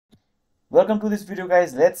Welcome to this video,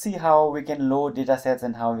 guys. Let's see how we can load datasets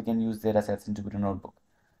and how we can use datasets in Jupyter Notebook.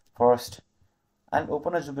 First, I'll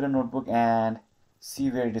open a Jupyter Notebook and see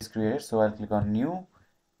where it is created. So I'll click on New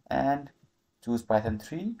and choose Python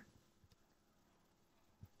 3,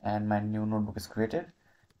 and my new notebook is created.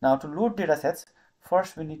 Now to load datasets,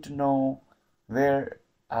 first we need to know where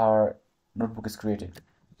our notebook is created.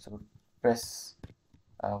 So press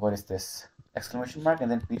what is this? Exclamation mark and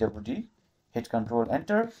then PWD. Hit Control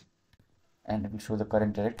Enter, and it will show the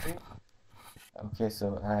current directory. Okay,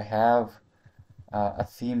 so I have a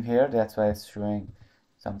theme here, that's why it's showing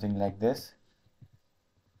something like this.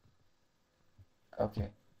 Okay,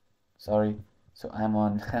 sorry. So I'm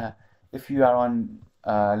on if you are on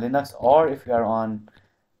Linux or if you are on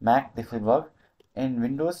Mac, this will work. In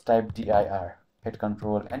Windows, type dir, hit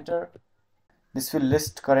Control Enter. This will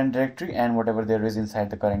list current directory and whatever there is inside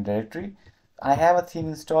the current directory. I have a theme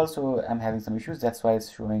installed, so I'm having some issues, that's why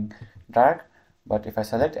it's showing dark. But if I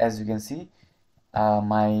select, as you can see,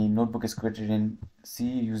 my notebook is created in C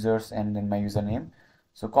users and then my username.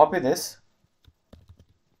 So copy this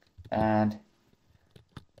and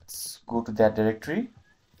let's go to that directory.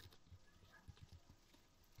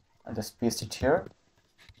 I'll just paste it here,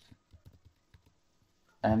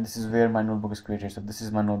 and this is where my notebook is created. So this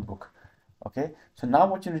is my notebook. Okay, so now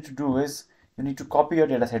what you need to do is you need to copy your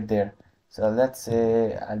dataset there. So let's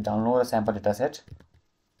say I'll download a sample dataset,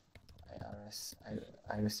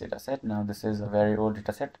 iris dataset. Now this is a very old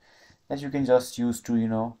dataset that you can just use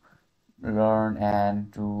to learn and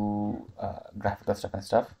do graphical stuff and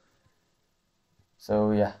stuff.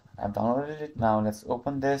 So yeah, I've downloaded it. Now let's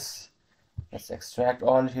open this. Let's extract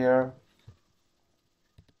all here,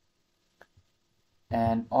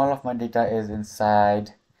 and all of my data is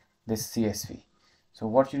inside this CSV. So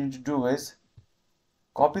what you need to do is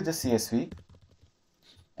copy the CSV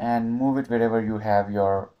and move it wherever you have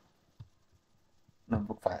your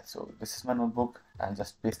notebook file. So this is my notebook. I'll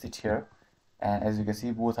just paste it here, and as you can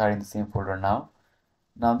see, both are in the same folder now.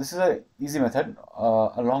 Now this is a easy method.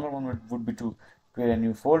 A longer one would be to create a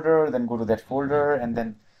new folder, then go to that folder and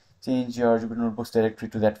then change your Jupyter Notebooks directory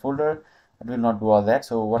to that folder. I will not do all that.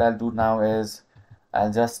 So what I'll do now is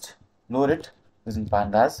I'll just load it using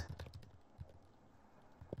pandas.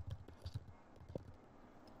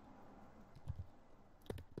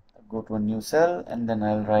 I'll go to a new cell and then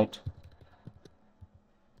I'll write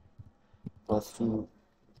equals to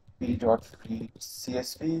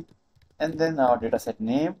p.create.csv, and then our dataset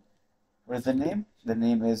name. What is the name? The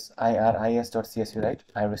name is iris.csv, right?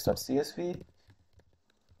 iris.csv,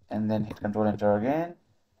 and then hit Control Enter again.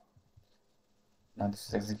 Now this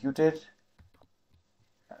is executed.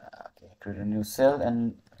 Okay, create a new cell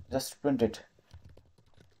and just print it.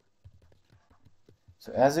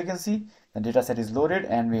 So as you can see, the dataset is loaded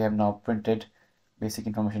and we have now printed basic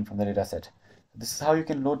information from the dataset. This is how you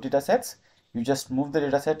can load datasets. You just move the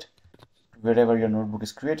dataset to wherever your notebook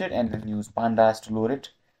is created and then use pandas to load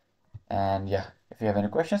it. And yeah, if you have any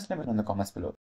questions, let me know in the comments below.